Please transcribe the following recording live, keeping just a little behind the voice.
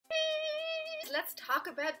let's talk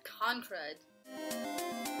about con crud.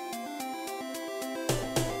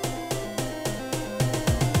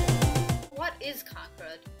 What is con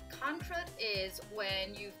crud? Con crud is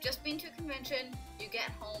when you've just been to a convention, you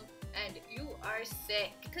get home, and you are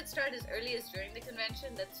sick. It could start as early as during the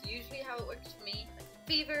convention. That's usually how it works for me. Like a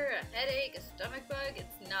fever, a headache, a stomach bug,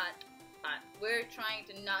 it's not fun. We're trying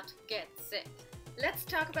to not get sick. Let's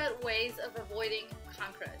talk about ways of avoiding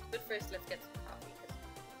con crud. But first, let's get some coffee.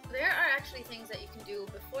 There are actually things that you can do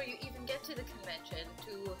before you even get to the convention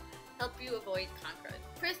to help you avoid con crud.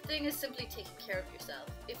 First thing is simply taking care of yourself.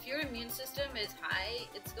 If your immune system is high,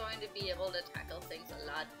 it's going to be able to tackle things a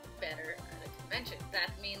lot better at a convention.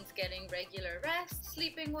 That means getting regular rest,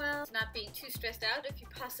 sleeping well, not being too stressed out if you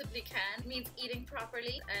possibly can. It means eating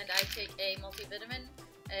properly, and I take a multivitamin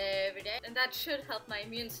every day, and that should help my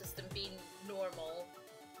immune system be normal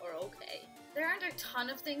or okay. There aren't a ton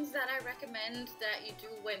of things that I recommend that you do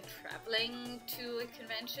when traveling to a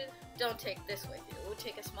convention. Don't take this with you,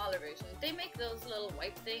 take a smaller version. They make those little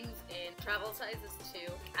wipe things in travel sizes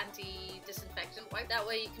too. Anti-disinfectant wipe. That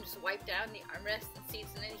way you can just wipe down the armrests and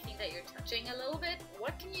seats and anything that you're touching a little bit.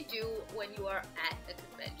 What can you do when you are at a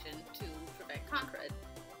convention to prevent con crud?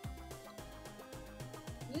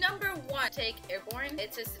 Number 1, take Airborne.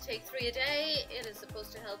 It says to take 3 a day. It is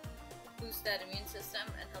supposed to help boost that immune system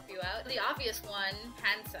and help you out. The obvious one,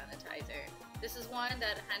 hand sanitizer. This is one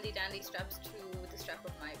that handy dandy straps to the strap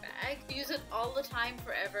of my bag. Use it all the time,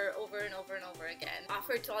 forever, over and over and over again.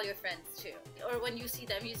 Offer it to all your friends too. Or when you see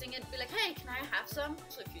them using it, be like, hey, can I have some?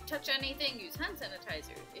 So if you touch anything, use hand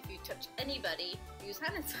sanitizer. If you touch anybody, use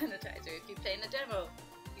hand sanitizer. If you play in a demo,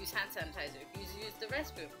 use hand sanitizer. If you use the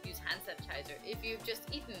restroom, use hand sanitizer. If you've just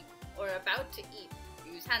eaten or about to eat,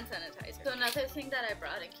 use hand sanitizer. So another thing that I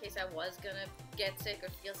brought in case I was gonna get sick or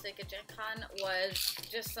feel sick at Gen Con was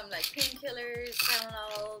just some like painkillers,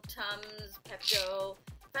 Tylenol, Tums, Pepto.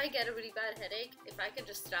 If I get a really bad headache, if I could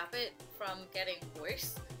just stop it from getting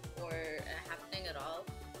worse or happening at all,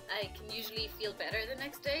 I can usually feel better the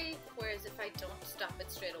next day, whereas if I don't stop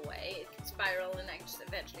it straight away, it can spiral and I just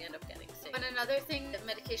eventually end up getting sick. And another thing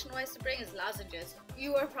medication-wise to bring is lozenges.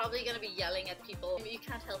 You are probably going to be yelling at people. You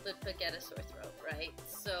can't help it but get a sore throat, right?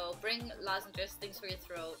 So bring lozenges, things for your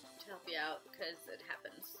throat, to help you out because it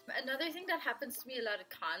happens. Another thing that happens to me a lot at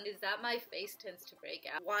con is that my face tends to break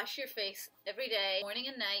out. Wash your face every day, morning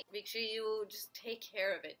and night. Make sure you just take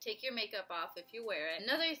care of it. Take your makeup off if you wear it.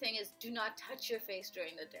 Another thing is do not touch your face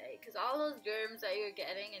during the day because all those germs that you're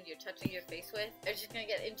getting and you're touching your face with are just going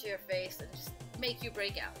to get into your face and just make you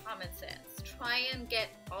break out. Common sense. Try and get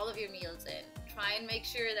all of your meals in. Try and make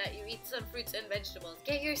sure that you eat some fruits and vegetables.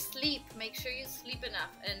 Get your sleep. Make sure you sleep enough.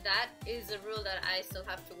 And that is a rule that I still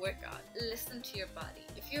have to work on. Listen to your body.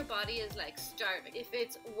 If your body is like starving, if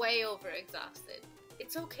it's way overexhausted,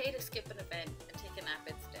 it's okay to skip an event and take a nap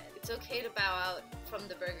instead. It's okay to bow out from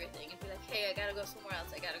the burger thing and be like, hey, I gotta go somewhere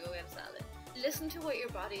else. I gotta go get a salad. Listen to what your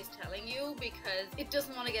body is telling you because it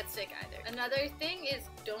doesn't want to get sick either. Another thing is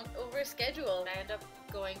don't overschedule. I end up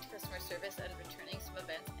going to customer service and returning some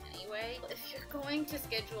events anyway. If you're going to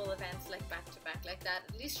schedule events like back to back like that,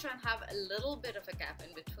 at least try and have a little bit of a gap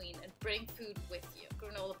in between and bring food with you.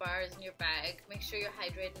 Granola bars in your bag. Make sure you're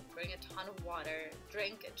hydrated. Bring a ton of water.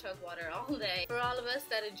 Drink and chug water all day. For all of us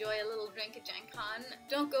that enjoy a little drink at Gen Con,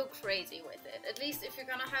 don't go crazy with it. At least if you're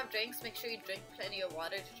gonna have drinks, make sure you drink plenty of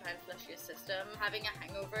water to try and flush your system. Having a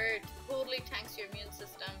hangover totally tanks your immune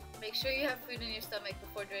system. Make sure you have food in your stomach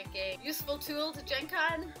before drinking. Useful tool to Gen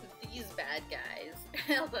Con, these bad guys.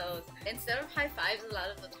 Elbows. Instead of high fives a lot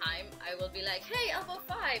of the time, I will be like, hey, elbow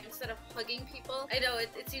 5, instead of hugging people. I know it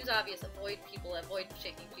seems obvious, avoid people, avoid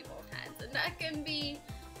shaking people's hands, and that can be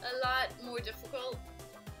a lot more difficult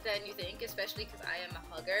than you think, especially because I am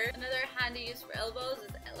a hugger. Another handy use for elbows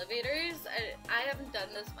is elevators. I haven't done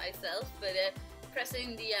this myself, but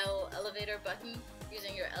pressing the elevator button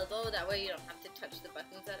using your elbow, that way you don't have to touch the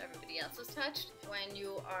buttons that everybody else has touched. When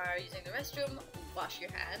you are using the restroom, wash your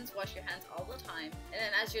hands all the time. And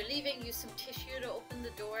then as you're leaving, use some tissue to open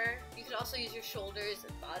the door. You could also use your shoulders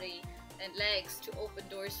and body and legs to open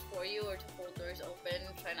doors for you or to hold doors open.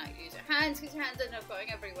 Try not to use your hands because your hands end up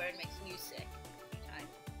going everywhere and making you sick.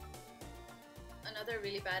 Another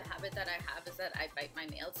really bad habit that I have is that I bite my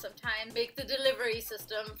nails sometimes. Make the delivery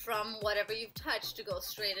system from whatever you've touched to go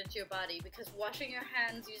straight into your body because washing your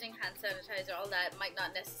hands, using hand sanitizer, all that might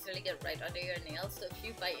not necessarily get right under your nails. So if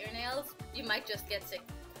you bite your nails, you might just get sick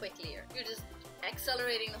quickly. You're just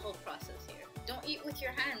accelerating the whole process here. Don't eat with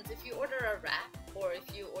your hands. If you order a wrap or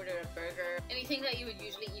if you order a burger, anything that you would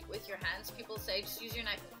usually eat with your hands, people say just use your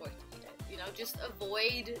knife and fork to eat it. You know, just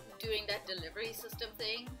avoid doing that delivery system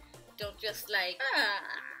thing. Don't just like,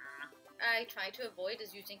 I try to avoid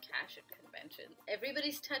is using cash at conventions.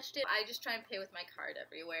 Everybody's touched it. I just try and pay with my card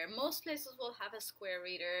everywhere. Most places will have a Square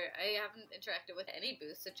reader. I haven't interacted with any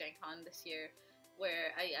booths at Gen Con this year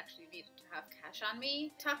where I actually needed to have cash on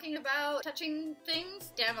me. Talking about touching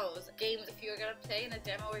things, demos, games, if you're gonna play in a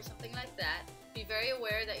demo or something like that, be very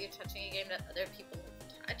aware that you're touching a game that other people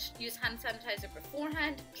have touched. Use hand sanitizer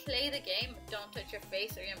beforehand, play the game, don't touch your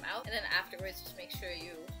face or your mouth, and then afterwards just make sure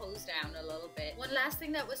you hose down a little bit. One last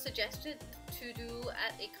thing that was suggested to do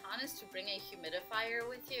at a con is to bring a humidifier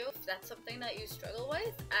with you. If that's something that you struggle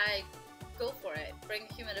with, go for it. Bring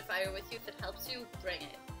a humidifier with you. If it helps you, bring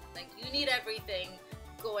it. Like, you need everything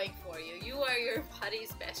going for you. You are your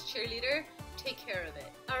body's best cheerleader. Take care of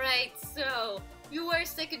it. Alright, so you are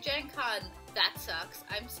sick at Gen Con. That sucks.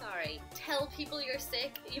 I'm sorry. Tell people you're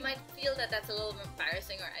sick. You might feel that that's a little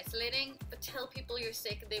embarrassing or isolating, but tell people you're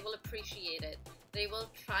sick. They will appreciate it. They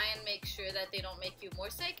will try and make sure that they don't make you more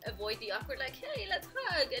sick. Avoid the awkward, like, hey, let's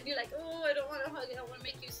hug. And you're like, oh, I don't want to hug. I don't want to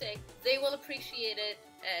make you sick. They will appreciate it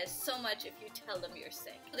so much if you tell them you're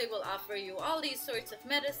sick. They will offer you all these sorts of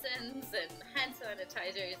medicines and hand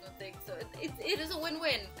sanitizers and things. So it is a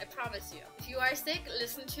win-win, I promise you. If you are sick,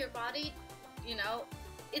 listen to your body. You know,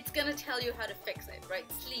 it's gonna tell you how to fix it, right?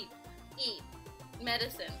 Sleep, eat,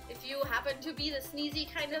 medicine. If you happen to be the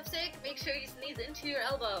sneezy kind of sick, make sure you sneeze into your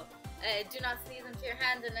elbow. Do not sneeze into your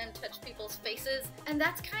hand and then touch people's faces. And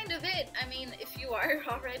that's kind of it. I mean, if you are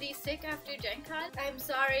already sick after Gen Con, I'm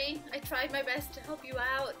sorry. I tried my best to help you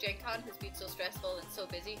out. Gen Con has been so stressful and so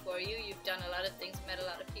busy for you. You've done a lot of things, met a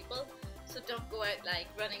lot of people. So don't go out like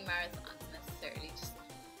running marathons necessarily. Just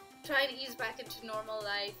try to ease back into normal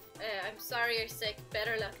life. I'm sorry you're sick.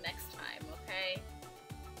 Better luck next time, okay?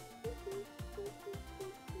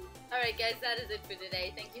 Alright guys, that is it for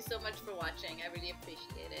today. Thank you so much for watching. I really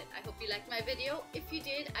appreciate it. I hope you liked my video. If you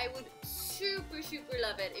did, I would super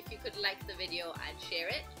love it if you could like the video and share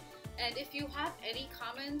it. And if you have any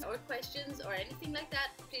comments or questions or anything like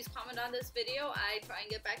that, please comment on this video. I try and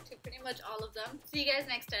get back to pretty much all of them. See you guys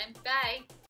next time. Bye!